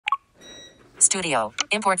Studio.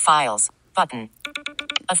 Import files. Button.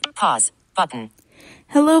 Pause. Button.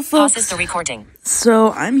 Hello, folks. Pauses the recording.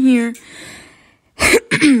 So I'm here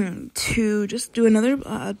to just do another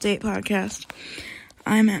update podcast.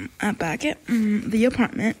 I'm back at the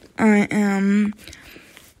apartment. I am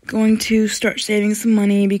going to start saving some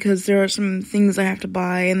money because there are some things I have to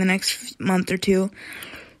buy in the next month or two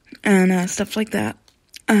and stuff like that.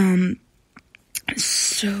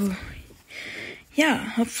 So yeah,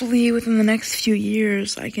 hopefully within the next few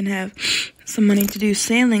years I can have some money to do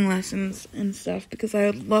sailing lessons and stuff because I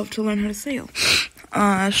would love to learn how to sail.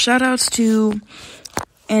 Shout outs to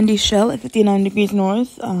Andy Shell at 59 Degrees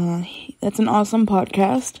North. That's an awesome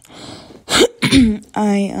podcast.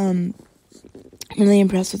 I am really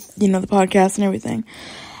impressed with, the podcast and everything.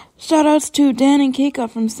 Shout outs to Dan and Keika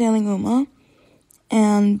from Sailing Uma.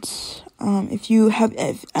 And I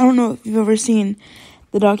don't know if you've ever seen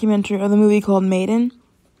the documentary or the movie called Maiden.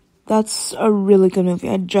 That's a really good movie.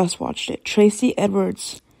 I just watched it. Tracy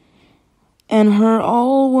Edwards and her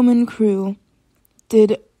all-woman crew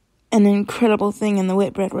did an incredible thing in the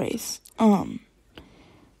Whitbread race.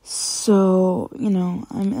 So,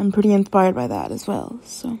 I'm pretty inspired by that as well.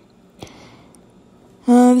 So,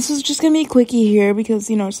 this is just gonna be a quickie here because,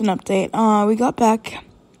 it's an update. We got back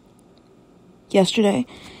yesterday,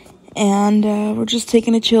 and we're just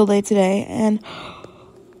taking a chill day today, and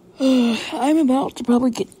I'm about to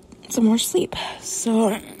probably get some more sleep.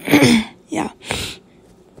 So, yeah.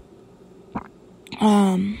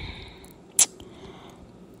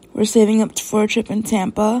 We're saving up for a trip in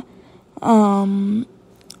Tampa.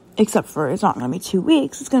 Except for it's not going to be 2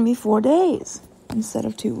 weeks. It's going to be 4 days instead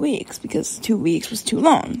of 2 weeks because 2 weeks was too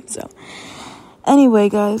long. So, anyway,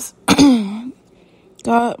 guys,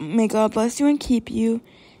 may God bless you and keep you,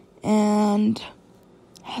 and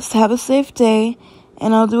have a safe day.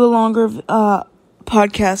 And I'll do a longer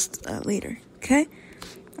podcast later. Okay.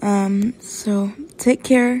 So take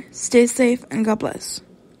care, stay safe, and God bless.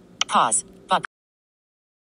 Pause.